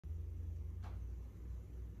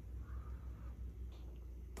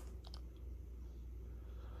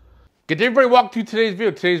Good day, everybody. Welcome to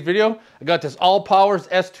today's video. I got this Allpowers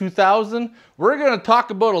S2000. We're going to talk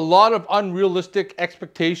about a lot of unrealistic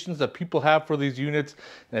expectations that people have for these units.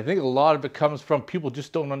 And I think a lot of it comes from people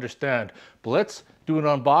just don't understand. But let's do an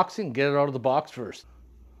unboxing and get it out of the box first.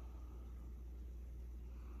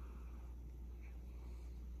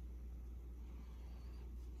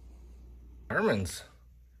 Harmons.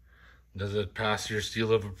 Does it pass your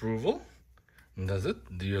seal of approval? Does it?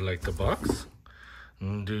 Do you like the box?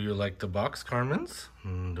 Do you like the box, Carmen's?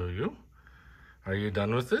 Do you? Are you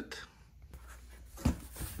done with it?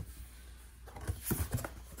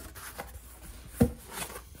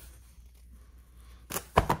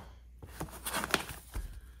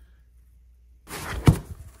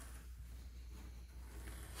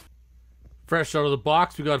 Fresh out of the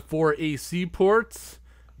box, we got 4 AC ports,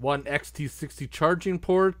 1 XT60 charging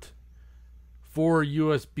port, 4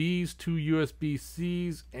 USBs, 2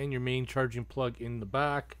 USB-Cs, and your main charging plug in the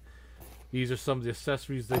back. These are some of the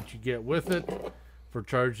accessories that you get with it for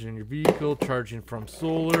charging your vehicle, charging from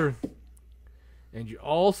solar. And you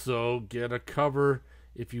also get a cover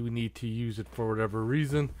if you need to use it for whatever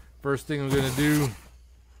reason. First thing I'm going to do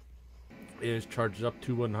is charge it up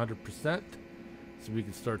to 100% so we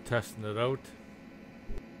can start testing it out.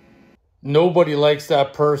 Nobody likes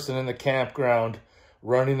that person in the campground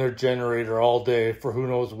running their generator all day for who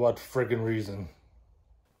knows what friggin' reason.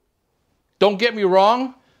 Don't get me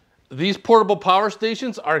wrong, these portable power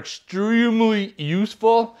stations are extremely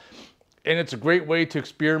useful, and it's a great way to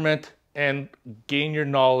experiment and gain your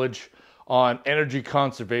knowledge on energy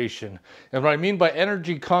conservation. And what I mean by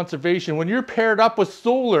energy conservation, when you're paired up with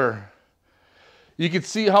solar, you can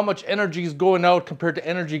see how much energy is going out compared to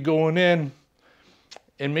energy going in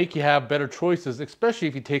and make you have better choices, especially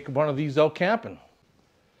if you take one of these out camping.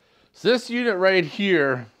 So this unit right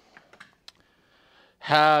here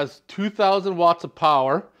has 2,000 watts of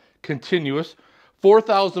power, continuous,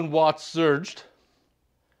 4,000 watts surged,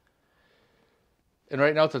 and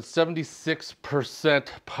right now it's at 76%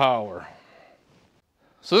 power.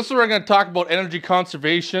 So this is where I'm going to talk about energy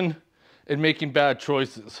conservation and making bad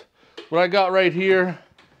choices. What I got right here,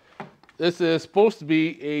 this is supposed to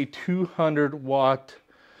be a 200 watt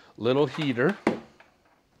little heater.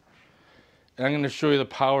 And I'm going to show you the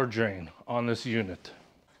power drain on this unit.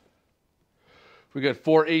 We got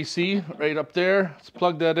 4 AC right up there. Let's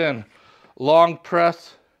plug that in. Long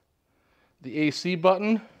press the AC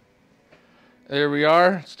button. There we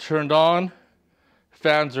are. It's turned on.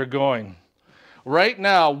 Fans are going. Right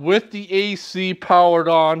now, with the AC powered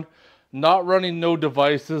on, not running no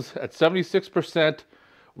devices, at 76%,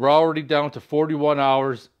 we're already down to 41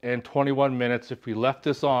 hours and 21 minutes. If we left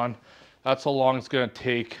this on, that's how long it's going to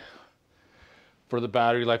take for the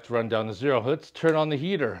battery life to run down to zero. Let's turn on the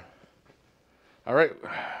heater. All right,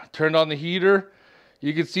 turned on the heater.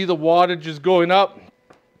 You can see the wattage is going up.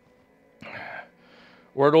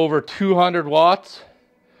 We're at over 200 watts.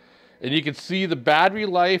 And you can see the battery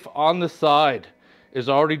life on the side is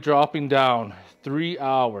already dropping down 3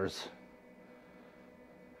 hours.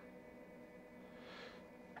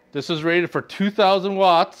 This is rated for 2,000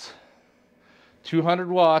 watts, 200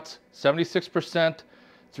 watts, 76%,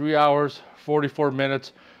 3 hours, 44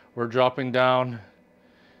 minutes. We're dropping down.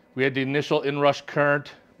 We had the initial inrush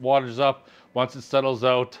current, water's up. Once it settles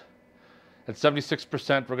out at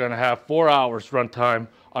 76%, we're going to have 4 hours runtime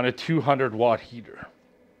on a 200 watt heater.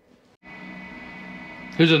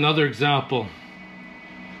 Here's another example.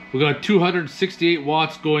 We got 268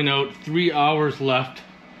 watts going out, 3 hours left.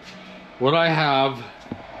 What I have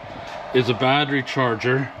is a battery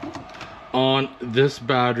charger on this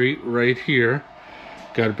battery right here.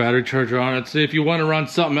 Got a battery charger on it. Say if you want to run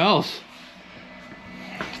something else.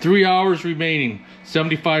 3 hours remaining,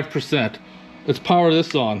 75%. Let's power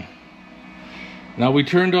this on. Now we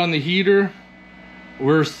turned on the heater.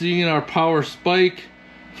 We're seeing our power spike.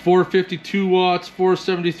 452 watts,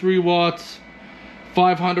 473 watts,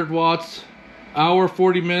 500 watts, hour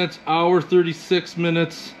 40 minutes, hour 36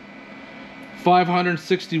 minutes,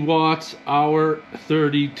 560 watts, hour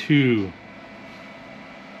 32.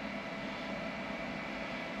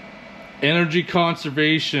 Energy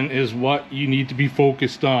conservation is what you need to be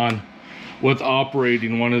focused on with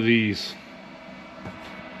operating one of these.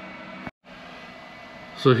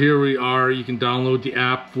 So here we are. You can download the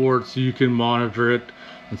app for it so you can monitor it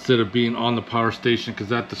instead of being on the power station, because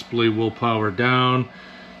that display will power down.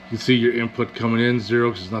 You can see your input coming in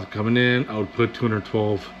 0 because it's not coming in. Output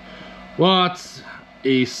 212 watts.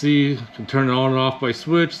 AC, you can turn it on and off by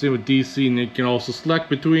switch. Same with DC, and you can also select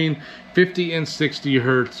between 50 and 60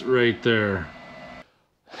 hertz right there.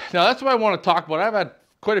 Now that's what I want to talk about. I've had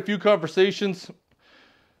quite a few conversations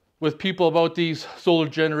with people about these solar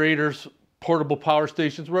generators, portable power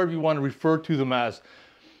stations, whatever you want to refer to them as.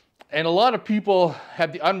 And a lot of people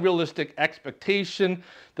have the unrealistic expectation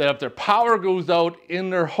that if their power goes out in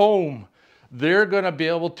their home, they're going to be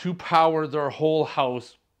able to power their whole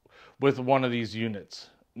house with one of these units.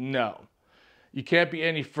 No, you can't be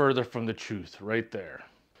any further from the truth right there.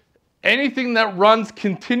 Anything that runs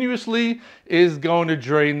continuously is going to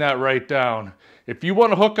drain that right down. If you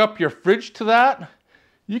want to hook up your fridge to that,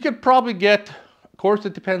 you could probably get, of course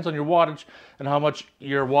it depends on your wattage and how much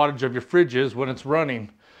your wattage of your fridge is when it's running,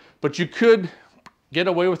 but you could get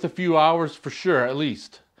away with a few hours for sure, at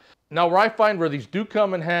least. Now where I find where these do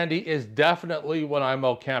come in handy is definitely when I'm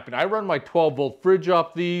out camping. I run my 12-volt fridge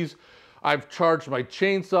off these. I've charged my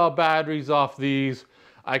chainsaw batteries off these.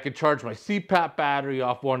 I could charge my CPAP battery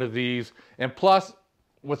off one of these. And plus,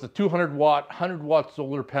 with a 200 watt, 100 watt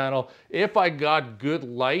solar panel, if I got good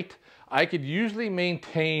light, I could usually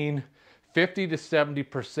maintain 50 to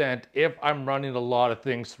 70% if I'm running a lot of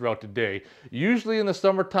things throughout the day. Usually in the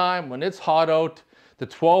summertime, when it's hot out, the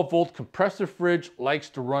 12-volt compressor fridge likes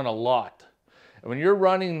to run a lot. And when you're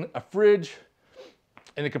running a fridge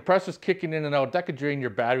and the compressor's kicking in and out, that could drain your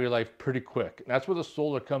battery life pretty quick. And that's where the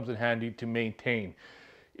solar comes in handy to maintain.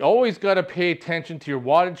 You always got to pay attention to your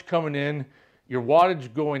wattage coming in, your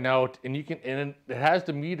wattage going out, and it has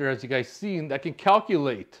the meter, as you guys seen, that can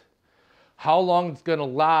calculate how long it's going to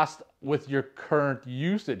last with your current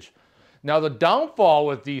usage. Now the downfall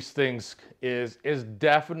with these things is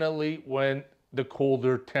definitely when the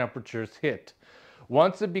colder temperatures hit.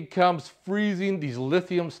 Once it becomes freezing, these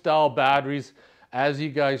lithium style batteries, as you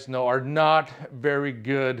guys know, are not very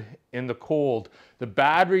good in the cold. The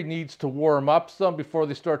battery needs to warm up some before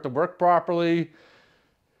they start to work properly.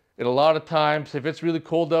 And a lot of times, if it's really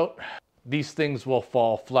cold out, these things will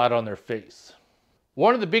fall flat on their face.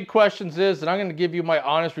 One of the big questions is, and I'm going to give you my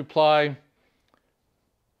honest reply,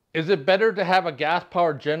 is it better to have a gas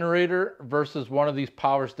powered generator versus one of these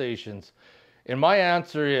power stations? And my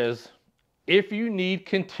answer is, if you need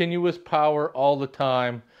continuous power all the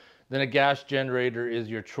time, then a gas generator is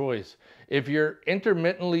your choice. If you're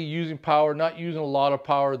intermittently using power, not using a lot of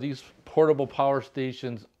power, these portable power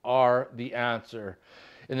stations are the answer.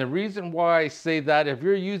 And the reason why I say that, if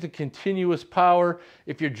you're using continuous power,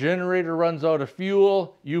 if your generator runs out of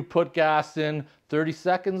fuel, you put gas in, 30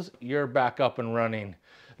 seconds, you're back up and running.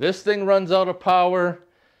 This thing runs out of power,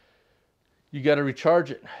 you got to recharge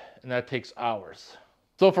it, and that takes hours.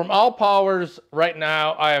 So from Allpowers right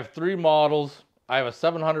now, I have 3 models. I have a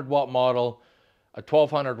 700 watt model, a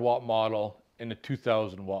 1200 watt model, and a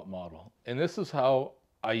 2000 watt model. And this is how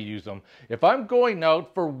I use them. If I'm going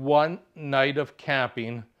out for one night of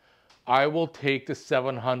camping, I will take the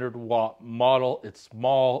 700 watt model. It's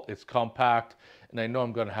small, it's compact, and I know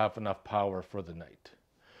I'm going to have enough power for the night.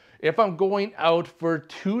 If I'm going out for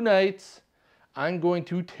 2 nights, I'm going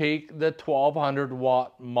to take the 1200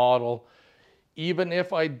 watt model. Even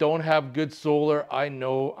if I don't have good solar, I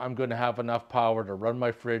know I'm going to have enough power to run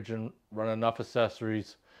my fridge and run enough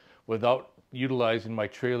accessories without utilizing my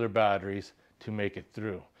trailer batteries to make it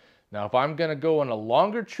through. Now, if I'm going to go on a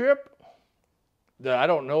longer trip that I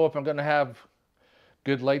don't know if I'm going to have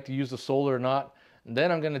good light to use the solar or not, then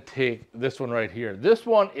I'm going to take this one right here. This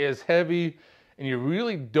one is heavy and you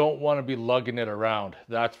really don't want to be lugging it around,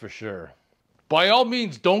 that's for sure. By all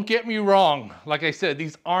means, don't get me wrong. Like I said,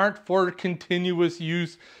 these aren't for continuous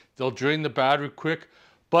use. They'll drain the battery quick.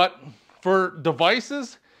 But for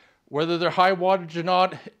devices, whether they're high wattage or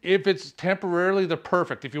not, if it's temporarily, they're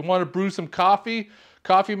perfect. If you want to brew some coffee,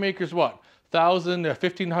 coffee maker's what? 1,000 to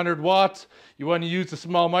 1,500 watts. You want to use a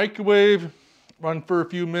small microwave, run for a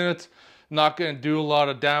few minutes. Not going to do a lot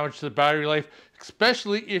of damage to the battery life,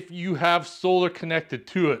 especially if you have solar connected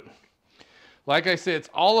to it. Like I said, it's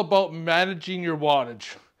all about managing your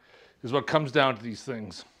wattage is what comes down to these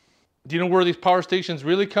things. Do you know where these power stations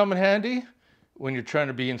really come in handy? When you're trying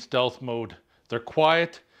to be in stealth mode. They're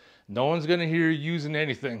quiet. No one's going to hear you using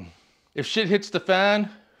anything. If shit hits the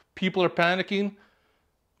fan, people are panicking,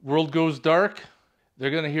 world goes dark,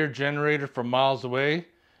 they're going to hear generator from miles away,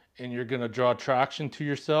 and you're going to draw attraction to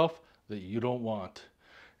yourself that you don't want.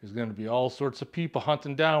 There's going to be all sorts of people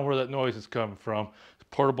hunting down where that noise is coming from.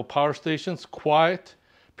 Portable power stations, quiet,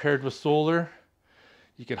 paired with solar.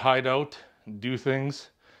 You can hide out and do things,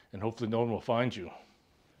 and hopefully no one will find you.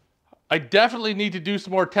 I definitely need to do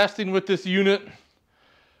some more testing with this unit.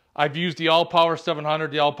 I've used the Allpowers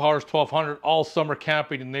 700, the Allpowers 1200 all summer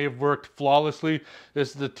camping, and they've worked flawlessly. This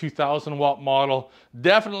is the 2000 watt model.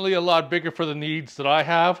 Definitely a lot bigger for the needs that I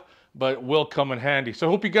have, but will come in handy. So I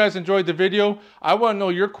hope you guys enjoyed the video. I want to know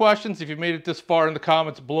your questions if you made it this far in the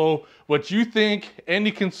comments below, what you think,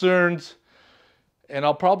 any concerns, and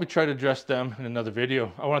I'll probably try to address them in another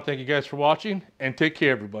video. I want to thank you guys for watching, and take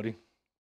care, everybody.